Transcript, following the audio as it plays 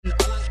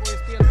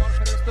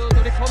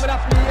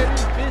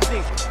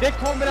Det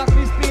kommer att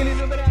bli spel i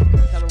nummer 1.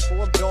 Kan de få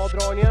en bra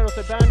dragningar och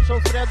så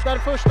Berntsson räddar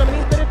första men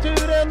inte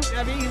returen.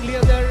 Ja, vi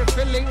inleder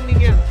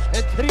förlängningen.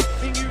 En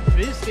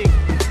trippingutvisning.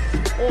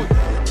 Och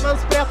man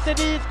sprätter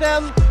dit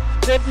den.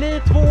 Det blir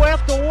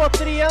 2-1 och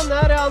återigen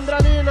är det andra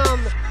linan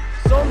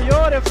som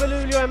gör det för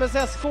Luleå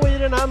MSSK i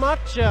den här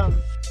matchen.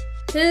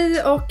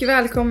 Hej och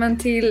välkommen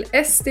till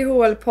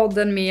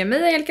SDHL-podden med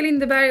mig Angelica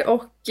Lindeberg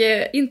och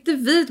inte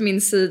vid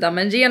min sida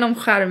men genom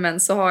skärmen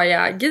så har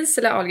jag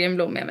Gisela Ahlgren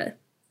Blom med mig.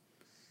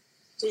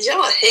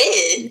 Ja,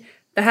 hej!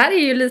 Det här är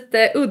ju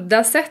lite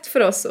udda sätt för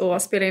oss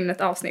att spela in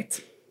ett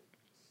avsnitt.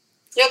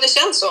 Ja, det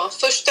känns så.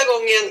 Första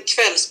gången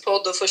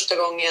kvällspodd och första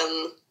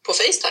gången på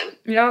FaceTime.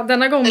 Ja,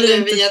 denna gång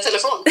eller blir via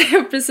telefon.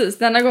 Ja, precis.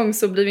 Denna gång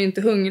så blir vi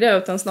inte hungriga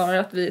utan snarare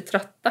att vi är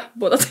trötta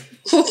båda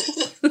två.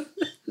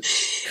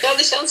 Ja,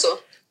 det känns så.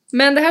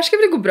 Men det här ska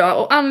väl gå bra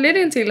och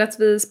anledningen till att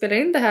vi spelar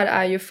in det här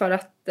är ju för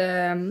att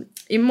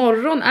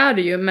imorgon är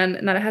det ju, men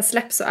när det här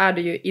släpps så är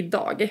det ju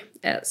idag.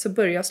 Så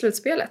börjar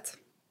slutspelet.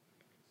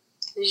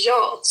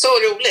 Ja, så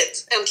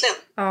roligt. Äntligen.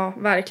 Ja,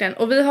 verkligen.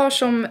 Och vi har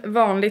som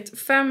vanligt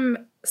 5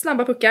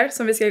 snabba puckar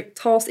som vi ska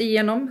ta oss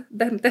igenom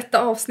detta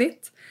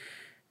avsnitt.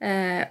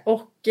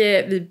 Och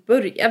vi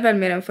börjar väl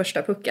med den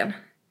första pucken.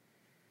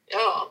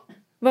 Ja.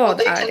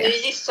 Vad är kan det? Kan ni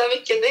gissa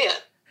vilken det är?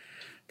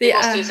 Det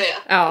måste är, vi säga.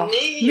 Ja,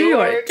 New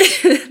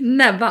York.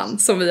 Nebban,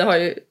 som vi har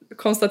ju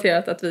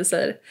konstaterat att vi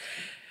säger.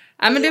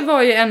 Ja, men det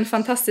var ju en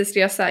fantastisk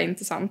resa,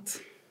 intressant.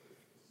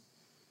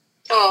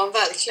 Ja,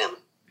 verkligen.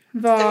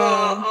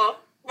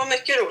 Det var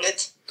mycket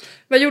roligt.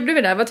 Vad gjorde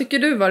vi där? Vad tycker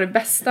du var det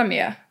bästa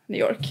med New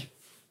York?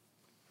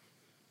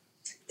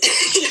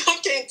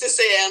 Jag kan inte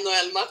säga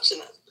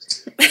NHL-matcherna.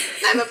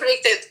 Nej, men på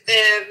riktigt.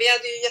 Vi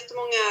hade ju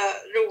jättemånga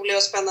roliga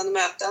och spännande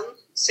möten.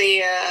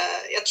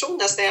 Jag tror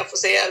nästan jag får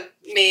se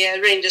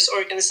med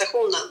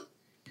Rangers-organisationen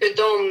hur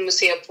de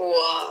ser på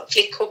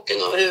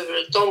flickhockeyn och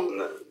hur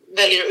de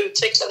väljer att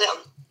utveckla den.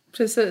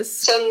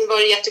 Precis. Sen var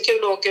det jättekul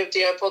att åka ut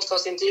och göra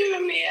podcastintervjuer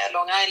med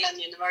Long Island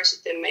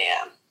University med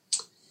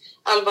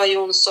Alva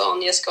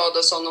Jonsson, Jessica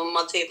Adolfsson och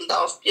Matilda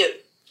Afbjur.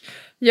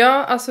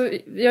 Ja, alltså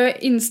jag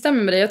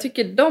instämmer med dig. Jag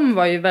tycker de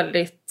var ju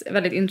väldigt,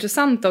 väldigt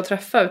intressanta att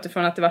träffa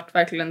utifrån att det varit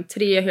verkligen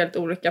 3 helt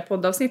olika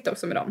poddavsnitt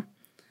också med dem.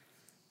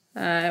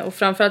 Och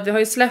framförallt, vi har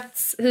ju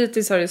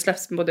hittills har det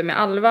släppts både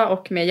med Alva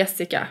och med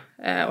Jessica.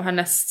 Och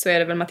härnäst så är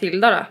det väl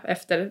Matilda då,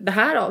 efter det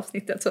här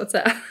avsnittet så att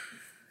säga.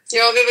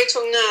 Ja, vi var ju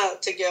tvungna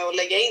tycker jag att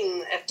lägga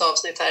in ett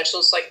avsnitt här.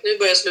 Som sagt, nu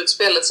börjar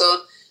slutspelet så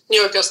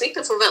New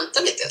York-avsnitten får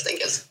vänta lite helt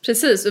enkelt.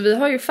 Precis, och vi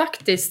har ju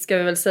faktiskt, ska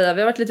vi väl säga,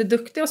 vi har varit lite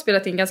duktiga och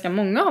spelat in ganska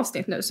många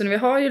avsnitt nu. Så vi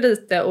har ju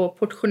lite att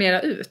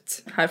portionera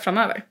ut här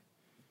framöver.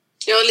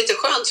 Ja, lite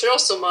skönt för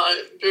oss som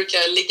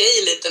brukar ligga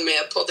i lite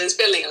med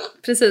poddinspelningarna.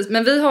 Precis,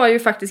 men vi har ju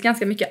faktiskt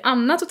ganska mycket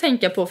annat att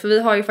tänka på. För vi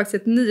har ju faktiskt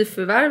ett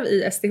nyförvärv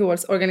i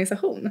SDHLs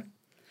organisation.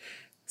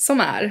 Som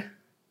är...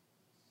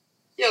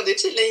 Ja, det är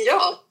tydligen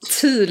jag.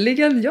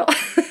 Tydligen jag.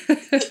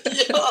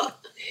 Ja.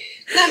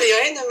 Nej, men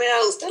jag är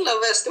numera anställd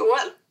av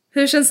SDHL.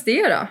 Hur känns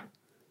det då?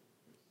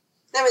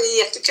 Nej, men det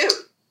är jättekul,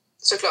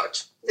 såklart.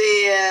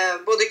 Det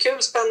är både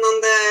kul,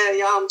 spännande.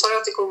 Jag antar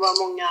att det kommer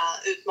vara många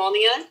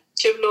utmaningar.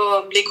 Kul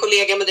att bli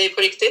kollega med dig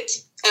på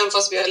riktigt. Även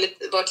fast vi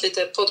har varit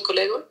lite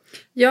poddkollegor.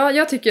 Ja,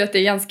 jag tycker att det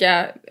är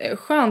ganska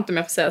skönt om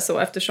jag får säga så.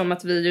 Eftersom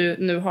att vi ju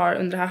nu har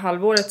under det här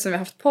halvåret som vi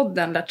har haft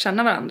podden lärt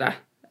känna varandra.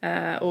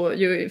 Och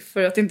ju,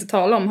 för att inte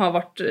tala om har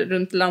varit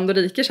runt land och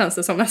rike känns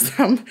det som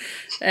nästan.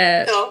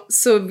 Ja.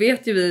 Så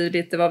vet ju vi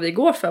lite vad vi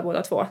går för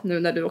båda två. Nu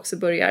när du också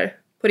börjar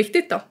på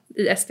riktigt då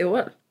i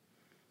SDHL.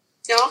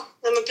 Ja,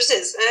 nej men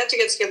precis. Jag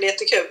tycker att det ska bli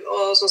jättekul.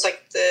 Och som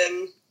sagt...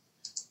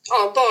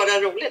 Ja,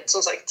 bara roligt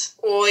som sagt.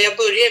 Och jag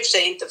börjar i och för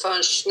sig inte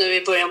förrän nu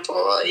i början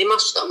i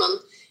mars då, men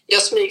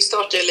jag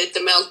smygstartar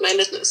lite med allt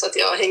möjligt nu så att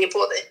jag hänger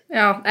på dig.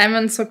 Ja,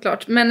 men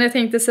såklart. Men vad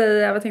tänkte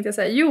jag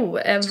säga? Jo,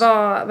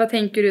 vad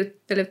tänker du,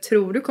 eller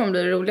tror du kommer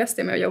bli det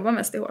roligaste med att jobba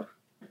med SDHL?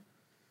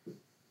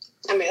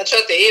 Ja, men jag tror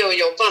att det är att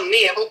jobba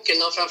med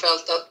hockeyn och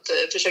framförallt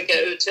att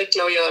försöka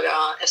utveckla och göra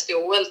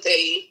SDHL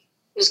till,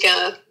 nu ska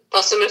jag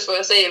passa mig för vad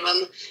jag säger,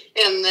 men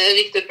en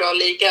riktigt bra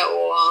liga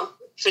och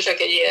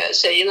försöka ge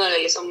tjejerna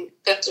liksom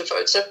bättre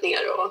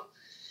förutsättningar och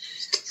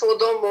få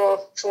dem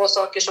att få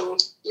saker som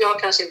jag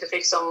kanske inte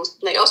fick som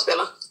när jag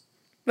spelade.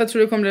 Vad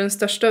tror du kommer bli den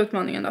största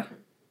utmaningen då?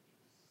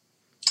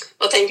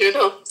 Vad tänker du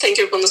då?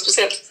 Tänker du på något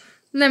speciellt?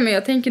 Nej, men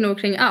jag tänker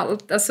nog kring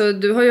allt. Alltså,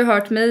 du har ju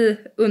hört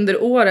mig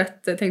under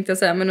året, tänkte jag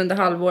säga, men under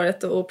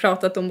halvåret och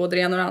pratat om både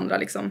det ena och det andra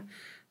liksom.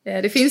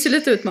 Det finns ju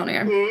lite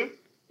utmaningar. Mm.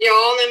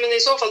 Ja, nej, men i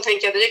så fall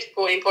tänker jag direkt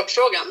på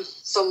importfrågan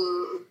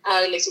som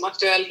är liksom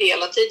aktuell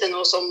hela tiden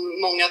och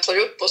som många tar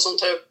upp och som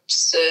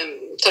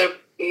tar upp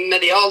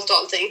medialt och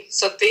allting.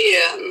 Så att det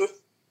är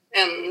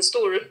en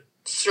stor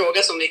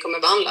fråga som vi kommer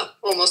behandla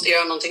och måste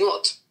göra någonting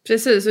åt.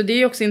 Precis, och det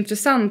är också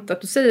intressant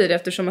att du säger det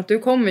eftersom att du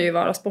kommer ju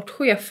vara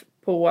sportchef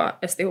på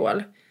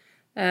SDHL.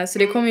 Så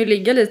det kommer ju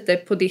ligga lite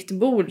på ditt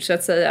bord så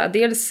att säga.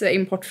 Dels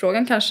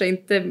importfrågan kanske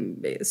inte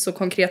så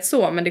konkret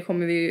så, men det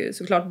kommer vi ju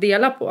såklart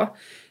dela på.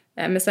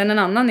 Men sen en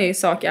annan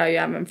sak är ju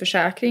även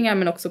försäkringar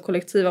men också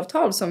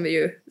kollektivavtal som vi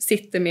ju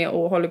sitter med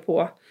och håller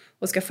på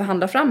och ska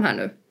förhandla fram här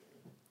nu.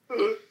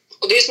 Mm.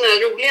 Och det är såna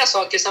här roliga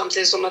saker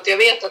samtidigt som att jag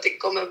vet att det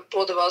kommer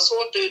både vara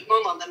svårt och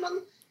utmanande,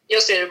 men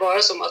jag ser det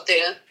bara som att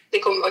det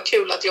kommer vara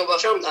kul att jobba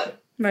fram det här.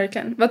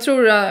 Verkligen. Vad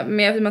tror du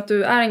med att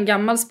du är en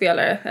gammal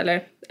spelare,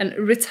 eller en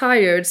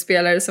retired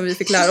spelare som vi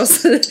fick lära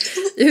oss i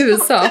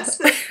USA?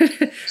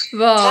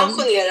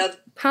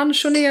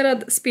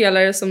 Pensionerad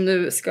spelare som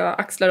nu ska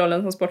axla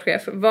rollen som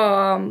sportchef.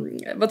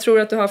 Vad tror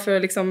du att du har för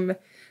liksom,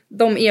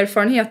 de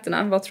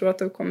erfarenheterna? Vad tror du att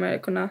du kommer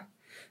kunna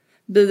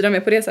bidra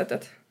med på det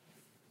sättet?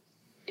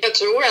 Jag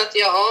tror att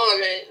jag har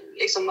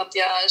liksom att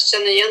jag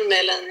känner igen mig,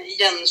 eller en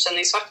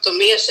igenkänningsfaktor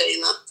med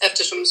tjejerna,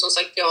 eftersom som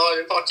sagt jag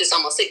har varit i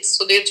samma sits.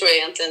 Så det tror jag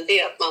egentligen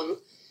det att man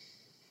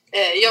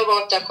jag har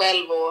varit där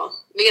själv och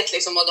vet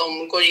liksom vad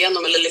de går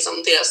igenom, eller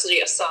liksom deras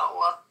resa,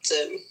 och att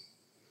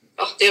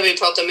det har vi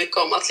pratat mycket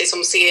om, att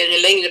liksom se det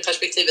längre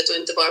perspektivet och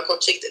inte bara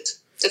kortsiktigt.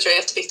 Det tror jag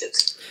är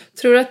jätteviktigt.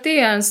 Tror du att det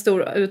är en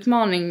stor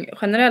utmaning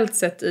generellt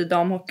sett i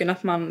damhockeyn,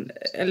 att man,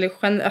 eller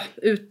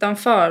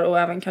utanför och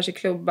även kanske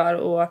klubbar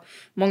och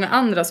många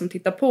andra som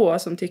tittar på,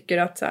 som tycker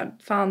att så här,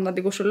 fan,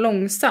 det går så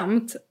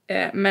långsamt,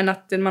 men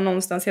att man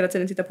någonstans hela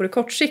tiden tittar på det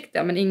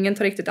kortsiktiga, men ingen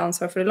tar riktigt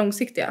ansvar för det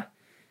långsiktiga.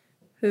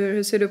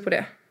 Hur ser du på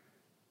det?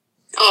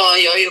 Ja,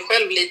 jag är ju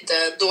själv lite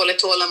dåligt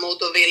tålamod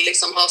och vill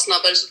liksom ha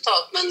snabba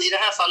resultat, men i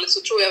det här fallet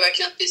så tror jag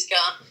verkligen att vi ska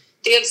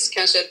dels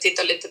kanske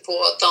titta lite på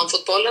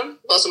damfotbollen,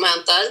 vad som har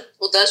hänt där.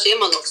 Och där ser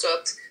man också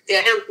att det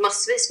har hänt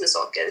massvis med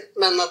saker.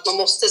 Men att man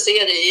måste se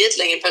det i ett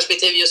längre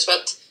perspektiv just för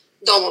att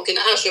damhockeyn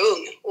är så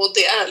ung. Och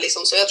det är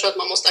liksom så. Jag tror att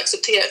man måste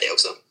acceptera det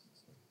också.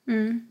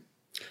 Mm.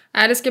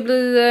 Det ska bli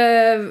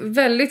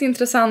väldigt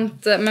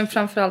intressant, men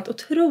framförallt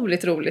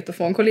otroligt roligt att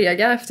få en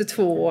kollega efter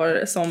 2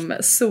 år som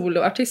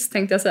soloartist,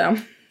 tänkte jag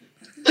säga.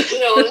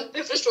 Ja,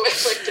 det förstår jag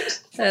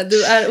faktiskt.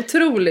 Du är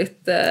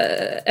otroligt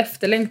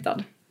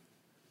efterlängtad.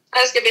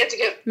 Det ska bli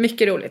jättekul.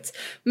 Mycket roligt.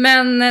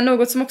 Men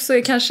något som också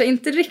är kanske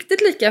inte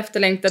riktigt lika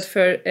efterlängtat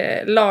för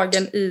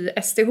lagen i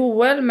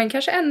SDHL, men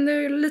kanske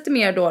ännu lite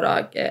mer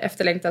då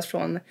efterlängtat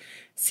från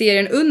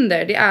serien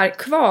under, det är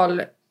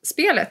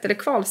kvalspelet, eller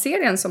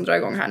kvalserien som drar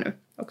igång här nu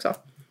också.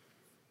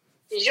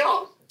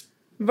 Ja.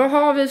 Vad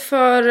har vi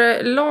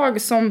för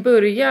lag som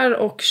börjar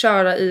och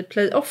köra i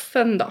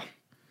playoffen då?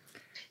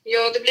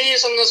 Ja, det blir ju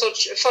som någon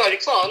sorts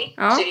förkval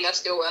till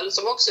SDHL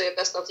som också är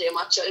bästa 3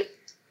 matcher.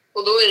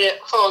 Och då är det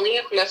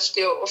Haninge,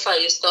 Skellefteå och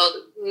Färjestad,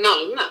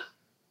 Malmö.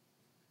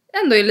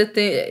 Ändå är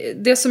lite,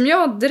 det som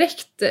jag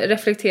direkt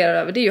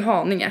reflekterar över, det är ju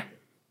Haninge.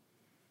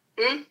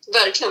 Mm,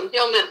 verkligen,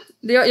 jag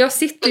med. Jag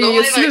sitter ju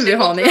just nu i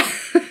Haninge.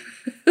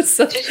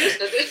 Så. Just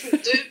det,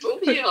 du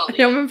bor i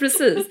Haninge. Ja, men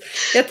precis.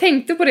 Jag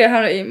tänkte på det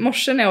här i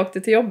morse när jag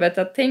åkte till jobbet,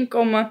 att tänk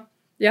om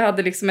jag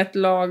hade liksom ett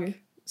lag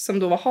som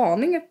då var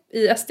Haninge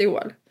i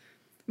SDHL.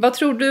 Vad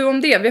tror du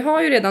om det? Vi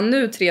har ju redan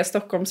nu 3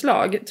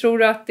 Stockholmslag. Tror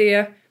du att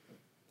det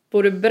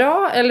vore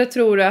bra, eller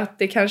tror du att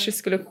det kanske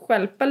skulle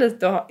stjälpa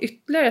lite och ha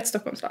ytterligare ett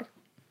Stockholmslag?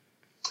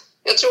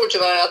 Jag tror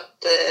tyvärr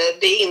att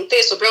det inte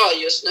är så bra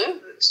just nu.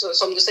 Så,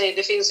 som du säger,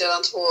 det finns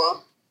redan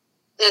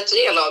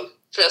 3 lag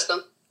förresten.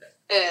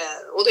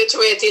 Och det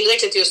tror jag är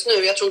tillräckligt just nu.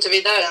 Jag tror inte vi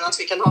är där än att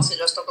vi kan ha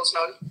 4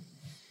 Stockholmslag.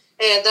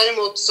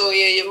 Däremot så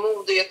är ju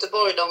Mod och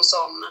Göteborg de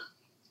som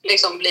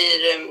liksom blir,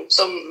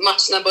 som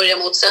matcherna börjar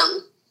mot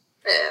sen.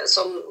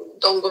 Som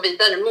de går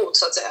vidare mot,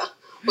 så att säga.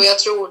 Och jag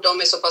tror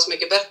de är så pass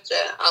mycket bättre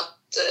att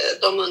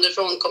de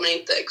underifrån kommer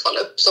inte kvala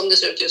upp som det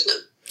ser ut just nu.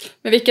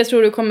 Men vilka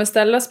tror du kommer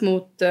ställas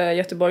mot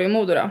Göteborg och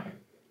Modo då?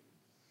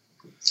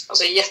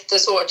 Alltså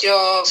jättesvårt. Jag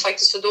har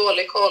faktiskt för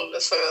dålig koll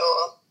för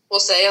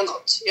att säga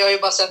något. Jag har ju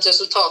bara sett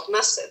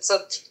resultatmässigt. Så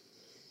att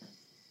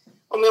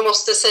om jag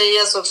måste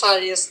säga så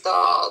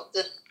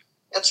Färjestad,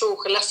 jag tror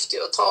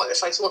Skellefteå tar det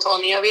faktiskt mot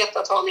Haninge. Jag vet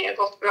att Haninge har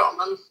gått bra,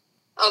 men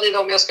ja, det är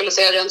de jag skulle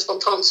säga rent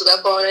spontant så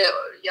där, bara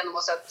genom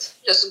att ha sett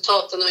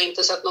resultaten och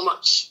inte sett någon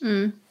match.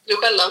 Mm. Du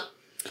själv då?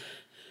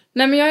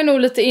 Nej, men jag är nog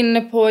lite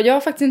inne på, jag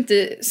har faktiskt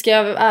inte, ska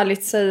jag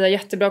ärligt säga,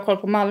 jättebra koll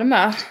på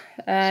Malmö.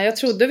 Jag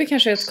trodde vi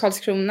kanske att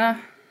Karlskrona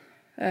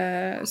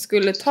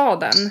skulle ta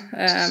den.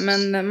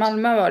 Men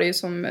Malmö var det ju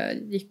som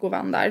gick och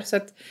vann där. Så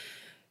att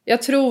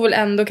jag tror väl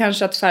ändå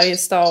kanske att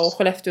Färjestad och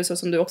Skellefteå, så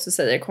som du också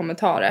säger, kommer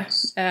ta det.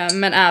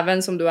 Men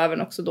även som du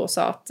även också då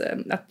sa, att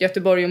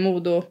Göteborg och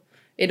Modo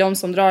är de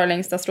som drar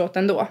längsta strået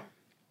ändå.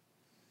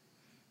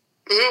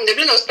 Det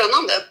blir nog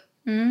spännande.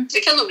 Det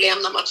kan nog bli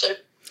jämna matcher.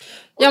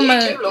 Och ja, det men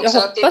är kul också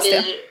jag att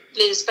det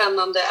blir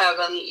spännande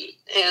även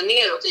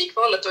neråt i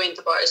kvalet och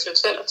inte bara i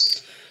slutspelet.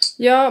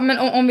 Ja, men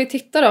om vi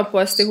tittar då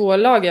på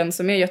SDH-lagen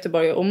som är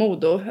Göteborg och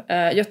Modo.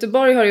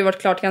 Göteborg har ju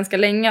varit klart ganska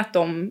länge att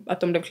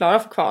de blev klara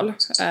för kval.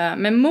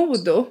 Men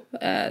Modo,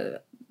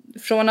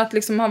 från att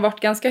liksom ha varit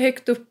ganska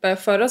högt uppe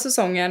förra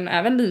säsongen,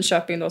 även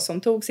Linköping då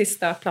som tog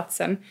sista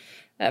platsen.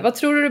 Vad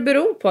tror du det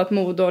beror på att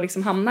Modo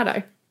liksom hamnar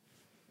där?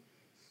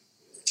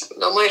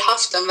 De har ju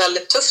haft en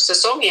väldigt tuff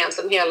säsong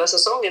egentligen hela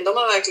säsongen. De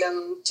har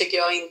verkligen, tycker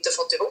jag, inte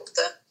fått ihop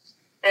det.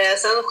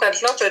 Sen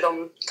självklart har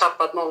de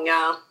tappat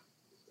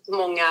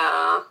många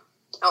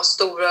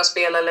stora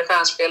spelare eller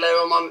stjärnspelare,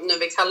 om man nu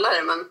vill kalla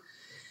det. Men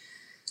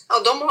ja,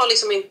 de har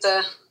liksom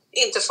inte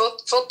inte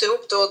fått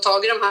ihop det och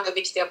tagit de här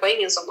viktiga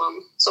poängen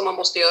som man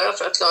måste göra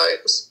för att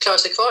klara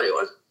sig kvar i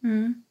år.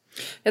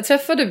 Jag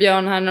träffade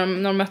Björn här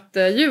när de mötte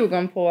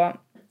Djurgården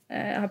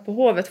här på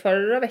Hovet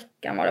förra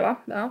veckan var det,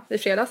 va? Ja, i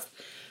fredags.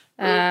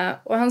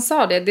 Och han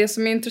sa det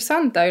som är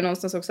intressant är ju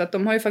någonstans också att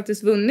de har ju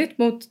faktiskt vunnit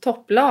mot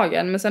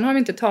topplagen, men sen har de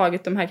inte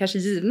tagit de här kanske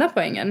givna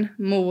poängen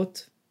mot,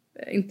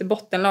 inte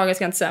bottenlagen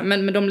ska jag inte säga,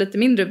 men med de lite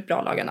mindre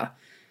bra lagarna.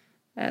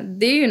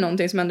 Det är ju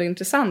någonting som ändå är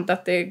intressant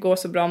att det går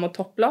så bra mot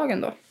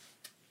topplagen då.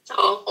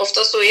 Ja,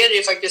 oftast så är det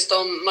ju faktiskt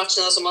de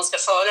matcherna som man ska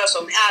föra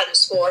som är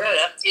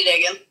svårare i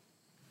regel.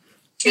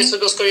 Just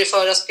för då ska du ju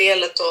föra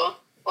spelet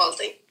och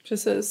allting.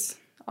 Precis.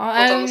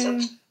 Ja,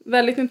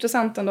 väldigt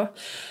intressant ändå.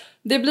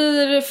 Det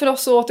blir för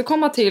oss att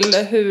återkomma till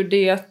hur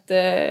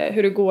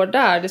det går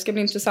där. Det ska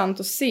bli intressant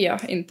att se,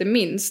 inte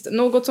minst.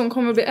 Något som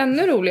kommer att bli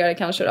ännu roligare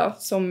kanske då,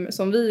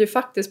 som vi ju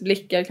faktiskt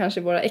blickar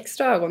kanske våra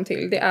extra ögon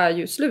till, det är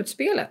ju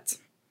slutspelet.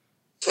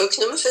 Puck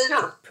nummer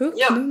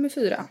 4. Nummer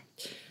 4.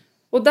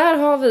 Och där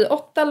har vi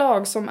 8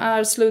 lag som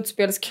är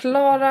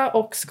slutspelsklara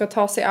och ska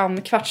ta sig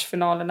an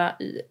kvartsfinalerna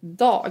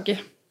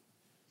idag.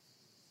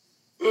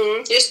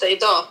 Just det,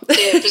 idag.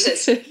 Det är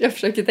precis. Jag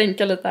försöker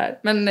tänka lite här,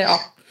 men ja.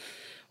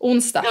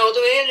 Onsdag. Ja, och då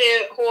är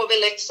det HV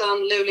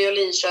Leksand, Luleå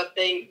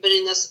Linköping,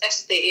 Brynäs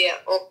SDE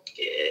och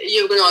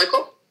Djurgården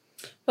AIK.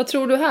 Vad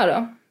tror du här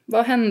då?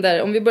 Vad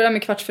händer om vi börjar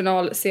med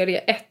kvartsfinal serie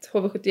 1,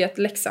 HV71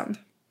 Leksand?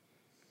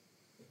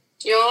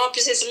 Ja,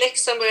 precis.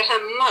 Leksand börjar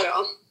hemma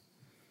då.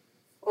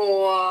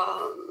 Och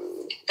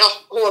ja,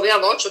 HV har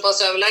varit så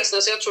pass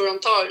överlägsna så jag tror de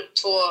tar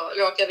 2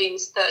 raka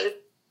vinster.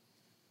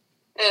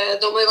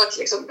 De har ju varit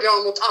liksom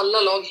bra mot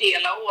alla lag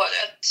hela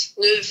året.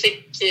 Nu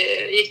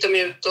gick de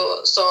ut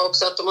och sa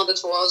också att de hade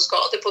 2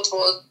 skador på 2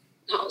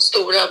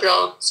 stora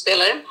bra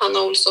spelare.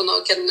 Hanna Olsson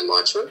och Kennedy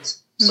Marchment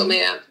som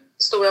är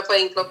stora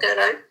poängplockare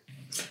där.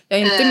 Ja,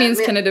 inte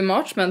minst Kennedy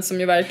Marchment som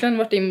ju verkligen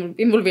varit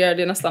involverad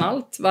i nästan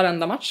allt,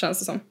 varenda match känns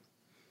det som.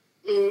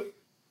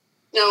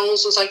 Ja, hon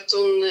som sagt,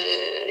 hon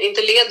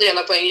inte leder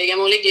hela poängligan,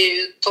 men hon ligger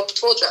ju topp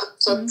 2 tror jag.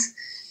 Så att,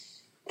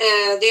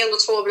 det är ändå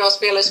 2 bra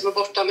spelare som är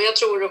borta, men jag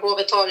tror att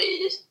HV tar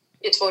i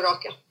 2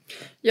 raka.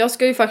 Jag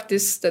ska ju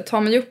faktiskt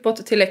ta mig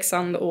uppåt till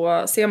Leksand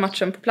och se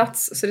matchen på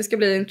plats, så det ska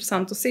bli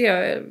intressant att se.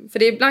 För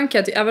det är ibland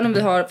att även om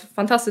vi har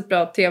fantastiskt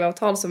bra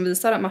tv-avtal som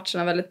visar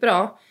matcherna väldigt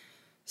bra,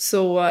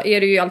 så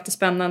är det ju alltid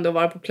spännande att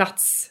vara på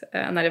plats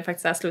när det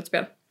faktiskt är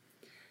slutspel.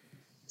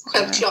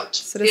 Självklart,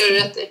 det gör du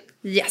rätt i.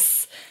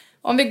 Yes.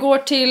 Om vi går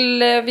till,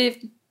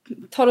 vi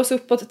tar oss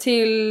uppåt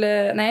till,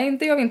 nej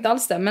det gör vi inte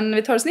alls det, men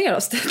vi tar oss ner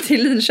oss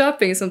till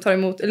Linköping som tar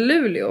emot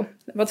Luleå.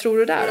 Vad tror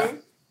du där då?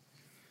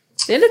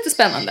 Det är lite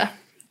spännande.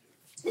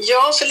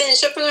 Ja, för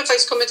Linköping har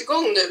faktiskt kommit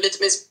igång nu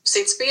lite med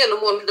sitt spel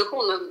och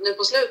målproduktionen nu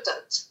på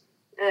slutet.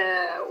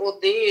 Och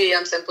det är ju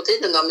egentligen på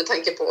tiden då med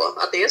tanke på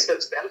att det är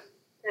slutspel.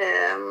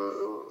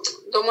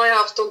 De har ju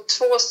haft de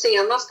 2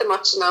 senaste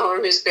matcherna har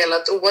de ju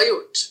spelat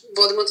oavgjort.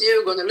 Både mot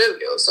Djurgården och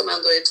Luleå som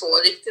ändå är 2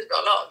 riktigt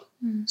bra lag.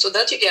 Så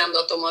där tycker jag ändå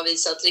att de har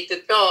visat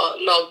riktigt bra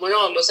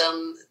lagmoral och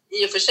sen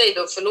i och för sig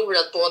då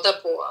förlorat båda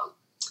på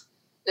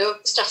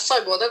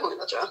straffar båda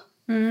gångerna tror jag.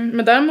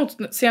 Men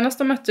däremot senast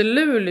de mötte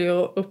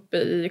Luleå uppe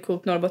i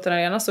Coop Norrbotten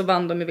Arena så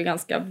vann de ju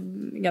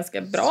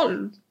ganska bra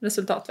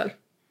resultat väl?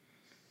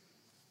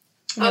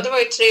 Ja, det var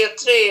ju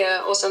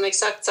 3-3 och sen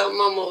exakt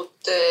samma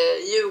mot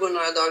Djurgården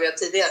några dagar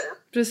tidigare.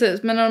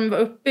 Precis, men när de var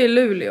uppe i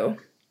Luleå.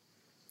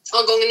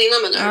 Ja, gången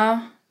innan menar jag. Ja,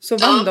 så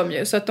vann de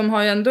ju. Så att de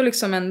har ju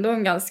ändå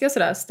en ganska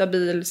sådär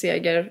stabil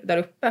seger där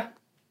uppe.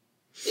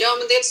 Ja,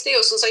 men dels det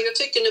och som sagt, jag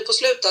tycker nu på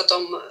slutet att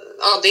de,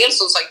 dels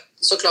som sagt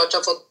såklart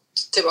har fått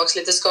tillbaka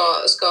lite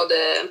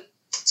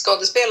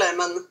skadespelare,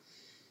 men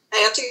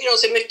jag tycker de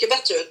ser mycket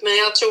bättre ut. Men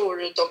jag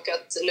tror dock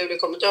att Luleå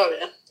kommer dra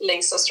det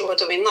längsta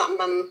strået att vinna,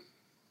 men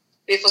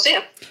vi får se.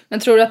 Men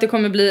tror du att det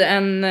kommer bli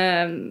en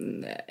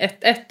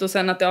 1-1 och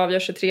sen att det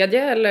avgörs i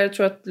tredje, eller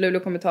tror du att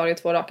Luleå kommer ta det i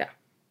 2 raka?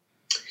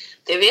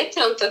 Det vet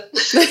jag inte.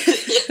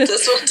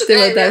 Jättesvårt. Det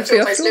var därför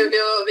jag faktiskt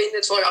Luleå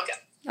vinner 2 raka.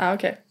 Ja,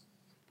 okej.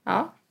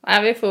 Ja,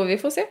 vi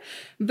får se.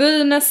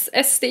 Brynäs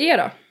SDE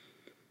då?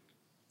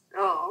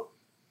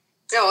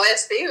 Ja,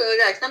 SDE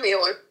räknar med i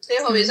år.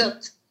 Det har vi sett.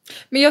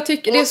 Men jag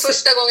tycker det är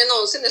första gången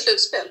någonsin i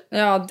slutspel.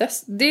 Ja,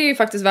 det är ju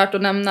faktiskt värt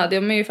att nämna.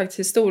 De är ju faktiskt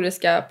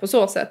historiska på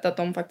så sätt att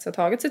de faktiskt har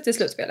tagit sig till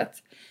slutspelet.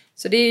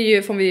 Så det är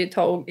ju, får vi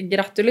ta och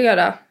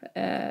gratulera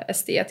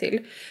SDE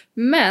till.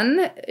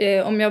 Men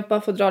om jag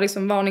bara får dra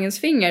liksom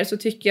varningens finger så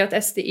tycker jag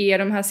att SDE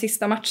de här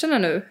sista matcherna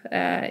nu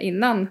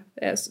innan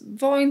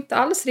var inte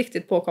alls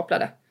riktigt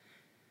påkopplade.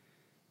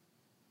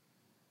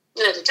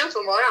 Nej, det kan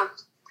få vara.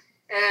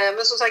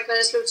 Men som sagt, när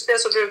det är slutspel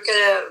så brukar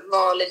det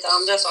vara lite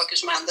andra saker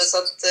som händer. Så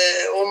att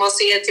om man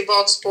ser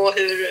tillbaks på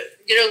hur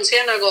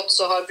grundserien har gått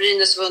så har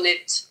Brynäs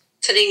vunnit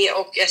 3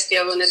 och SD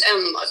har vunnit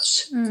 1 match.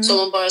 Så om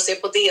man bara ser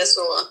på det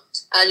så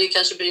är ju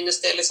kanske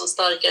Brynäs det liksom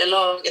starkare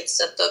laget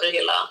sett över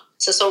hela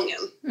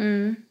säsongen.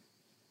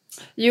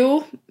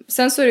 Jo,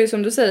 sen så är det ju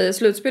som du säger,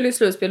 slutspel är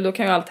slutspel, då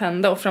kan ju allt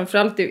hända. Och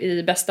framförallt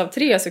i bäst av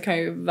 3 så kan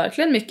ju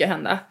verkligen mycket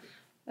hända.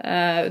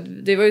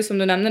 Det var ju som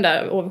du nämnde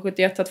där,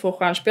 HV71 har 2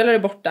 stjärnspelare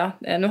borta.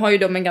 Nu har ju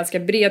de en ganska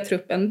bred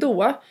trupp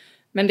ändå.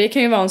 Men det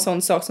kan ju vara en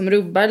sån sak som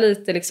rubbar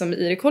lite liksom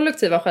i det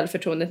kollektiva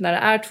självförtroendet när det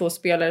är 2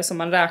 spelare som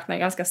man räknar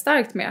ganska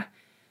starkt med.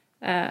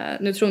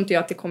 Nu tror inte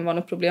jag att det kommer vara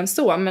något problem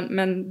så,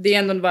 men det är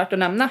ändå värt att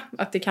nämna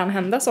att det kan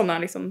hända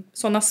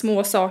sådana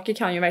små saker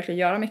kan ju verkligen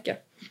göra mycket.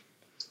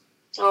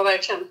 Ja,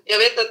 verkligen. Jag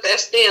vet att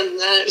SD är en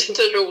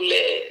lite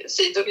rolig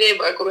sidogrej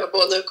bara kommer jag på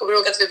nu. Kommer du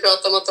ihåg att vi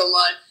pratade om att de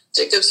har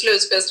tryckt upp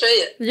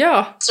slutspelströjor?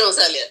 Ja. Som de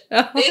säljer.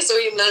 Ja. Det är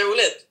så himla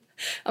roligt.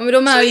 Ja, men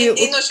de är så ju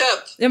in och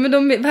köp. Ja,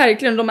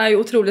 men de är ju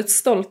otroligt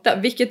stolta,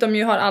 vilket de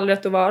ju har all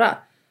rätt att vara.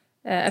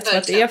 Efter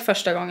att det är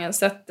första gången.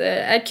 Så att,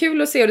 är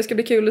kul att se, och det ska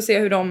bli kul att se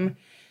hur de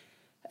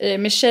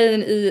med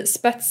tjejen i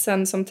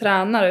spetsen som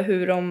tränare,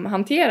 hur de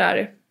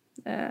hanterar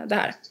det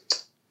här.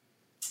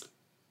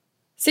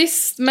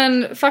 Sist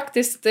men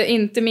faktiskt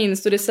inte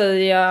minst, och det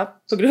säger jag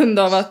på grund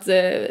av att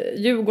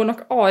Djurgården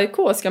och AIK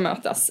ska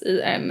mötas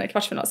i en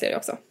kvartsfinalserie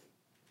också.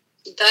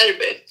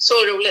 Derby, så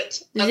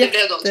roligt att det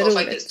blev de två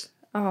faktiskt.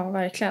 Ja,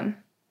 verkligen.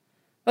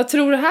 Vad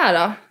tror du här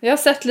då? Jag har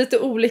sett lite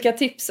olika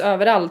tips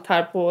överallt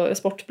här på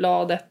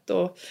Sportbladet.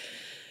 Och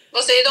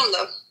vad säger de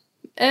då?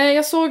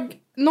 Jag såg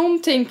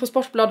någonting på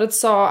Sportbladet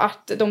sa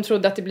att de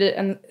trodde att det blir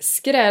en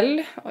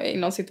skräll,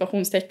 inom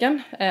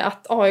situationstecken,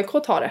 att AIK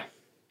tar det.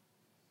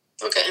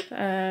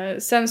 Okay.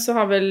 Sen så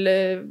har väl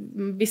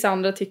vissa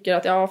andra tycker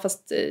att ja,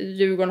 fast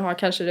Djurgården har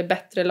kanske det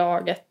bättre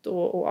laget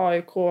och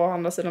AIK å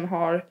andra sidan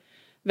har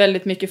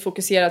väldigt mycket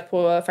fokuserat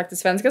på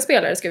faktiskt svenska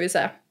spelare, ska vi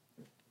säga.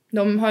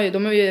 De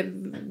är ju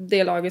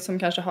det laget som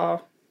kanske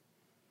har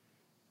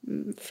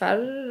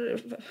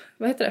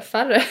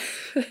färre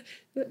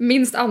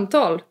minst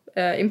antal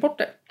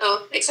importer.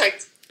 Ja,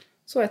 exakt.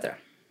 Så heter det.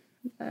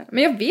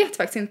 Men jag vet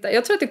faktiskt inte.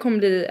 Jag tror att det kommer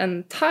bli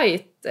en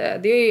tight.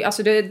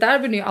 Där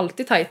blir det ju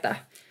alltid tajta.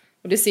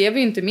 Och det ser vi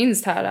ju inte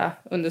minst här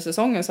under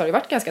säsongen, så har det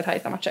varit ganska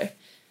tajta matcher.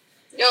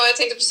 Ja, jag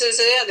tänkte precis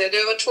säga det. Det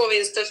har varit 2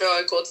 vinster för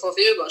AIK och 2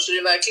 för Djurgården. Så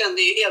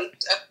det är ju helt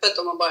öppet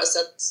om man bara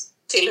sett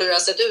till hur det har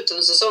sett ut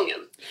under säsongen.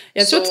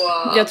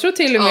 Jag tror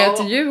till och med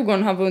att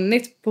Djurgården har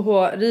vunnit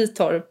på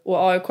Ritorp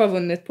och AIK har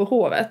vunnit på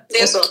Hovet. Det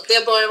är så. Det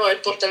har bara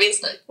varit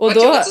bortavinster.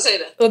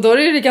 Och då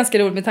är det ganska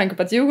roligt med tanke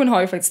på att Djurgården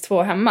har ju faktiskt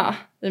 2 hemma.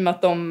 I och med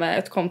att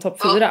de kom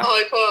topp 4. Ja,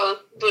 AIK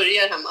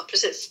börjar hemma,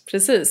 precis.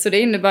 Precis, så det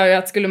innebär ju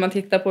att skulle man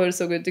titta på hur det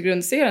såg ut i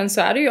grundserien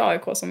så är det ju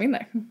AIK som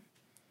vinner.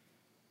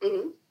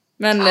 Mm.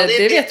 Men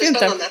det vet vi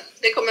inte.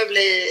 Det kommer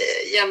bli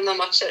jämna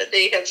matcher, det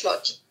är helt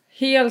klart.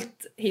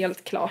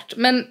 Helt klart.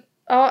 Men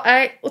ja,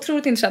 är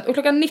otroligt intressant. Och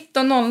klockan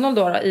 19.00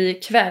 då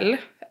ikväll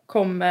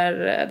kommer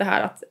det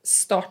här att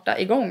starta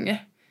igång.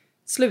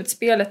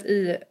 Slutspelet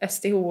i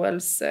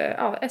STHLs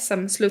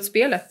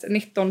SM-slutspelet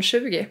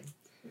 1920.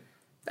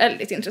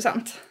 Väldigt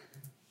intressant.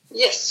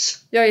 Yes.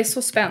 Jag är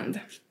så spänd.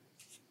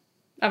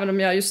 Även om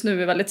jag just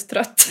nu är väldigt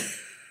trött.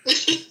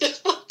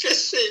 Ja,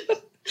 precis.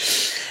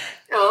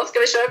 Ja, ska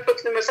vi köra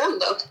puck nummer 5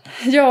 då?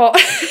 Ja.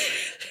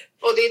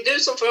 Och det är du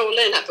som får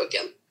hålla i den här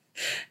pucken.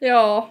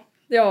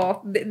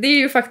 Ja, det är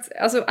ju faktiskt,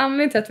 alltså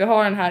anledningen till att vi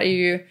har den här är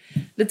ju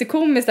lite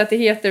komiskt att det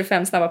heter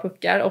 5 snabba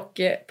puckar,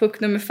 och puck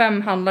nummer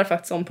 5 handlar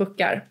faktiskt om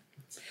puckar.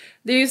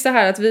 Det är ju så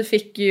här att vi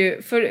fick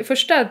ju, för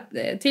första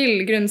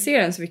till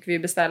grundserien så fick vi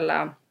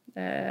beställa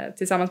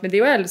tillsammans med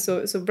DHL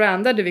så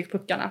brandade vi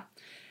puckarna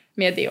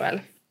med DHL.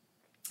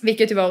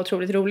 Vilket ju var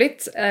otroligt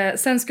roligt.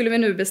 Sen skulle vi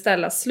nu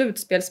beställa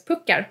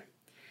slutspelspuckar.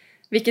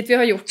 Vilket vi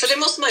har gjort. För det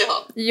måste man ju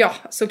ha. Ja,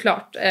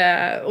 såklart.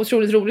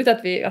 Otroligt roligt att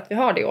vi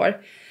har det i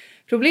år.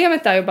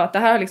 Problemet är ju bara att det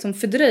här har liksom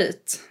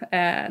fördröjt.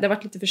 Det har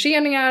varit lite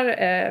förseningar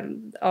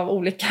av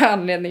olika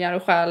anledningar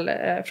och skäl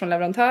från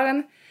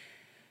leverantören.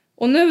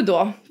 Och nu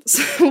då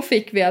så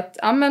fick vi att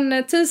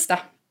tisdag,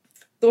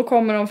 då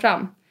kommer de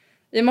fram.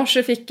 I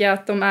morse fick jag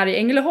att de är i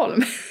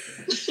Ängelholm.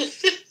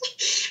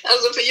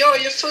 Alltså, för jag har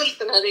ju följt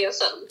den här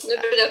resan. Nu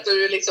berättar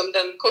du liksom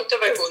den korta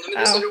versionen, men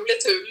det är så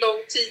roligt hur lång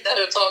tid det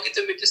har tagit,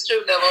 hur mycket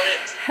strul det har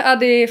varit. Ja,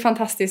 det är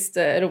fantastiskt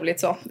roligt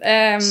så.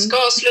 Ska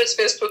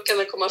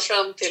slutspelspuckarna komma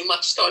fram till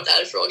matchstart,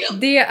 är frågan?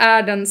 Det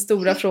är den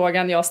stora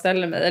frågan jag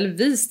ställer mig, eller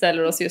vi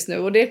ställer oss just nu.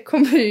 Och det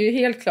kommer ju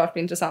helt klart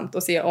bli intressant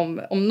att se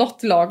om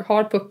något lag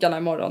har puckarna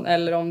imorgon,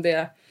 eller om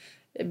det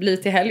blir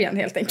till helgen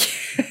helt enkelt.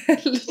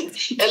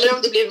 Eller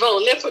om det blir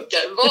vanliga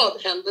puckar.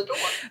 Vad händer då?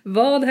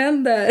 Vad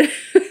händer?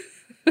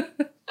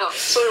 Ja,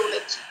 så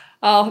roligt.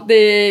 Ja,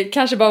 det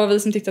kanske bara var vi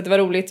som tyckte att det var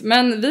roligt.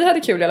 Men vi hade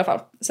kul i alla fall.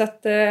 Så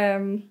att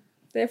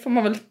det får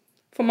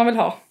man väl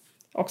ha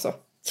också.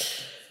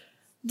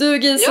 Du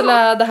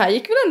Gisela, Det här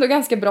gick väl ändå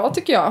ganska bra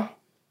tycker jag.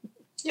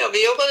 Ja,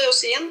 vi jobbade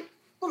oss igen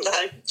om det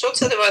här.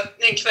 Trots att det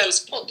var en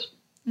kvällspodd.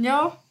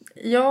 Ja,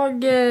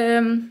 jag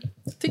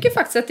tycker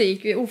faktiskt att det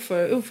gick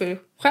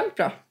oförskämt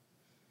bra.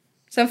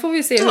 Sen får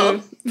vi se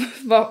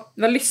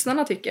vad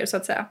lyssnarna tycker så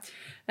att säga.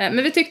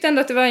 Men vi tyckte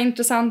ändå att det var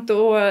intressant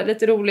och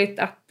lite roligt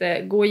att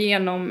gå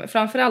igenom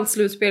framförallt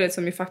slutspelet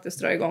som ju faktiskt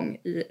drar igång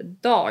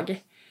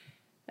idag.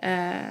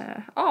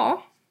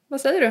 Ja,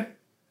 vad säger du?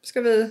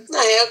 Ska vi...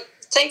 Nej,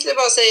 tänkte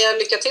bara säga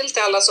lycka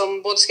till alla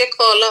som både ska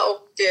kvala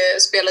och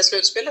spela i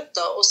slutspelet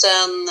då. Och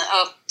sen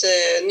att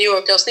New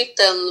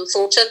York-avsnitten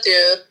fortsätter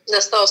ju.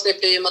 Nästa avsnitt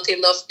blir ju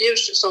Matilda af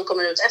Bjurs som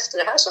kommer ut efter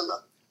det här sen då.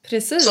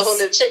 Precis. Så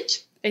håll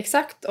utkik.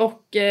 Exakt,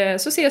 och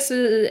så ses vi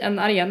i en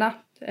arena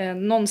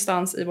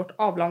någonstans i vårt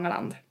avlånga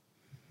land.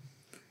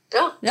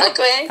 Bra, tack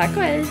och hej. Tack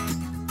och hej.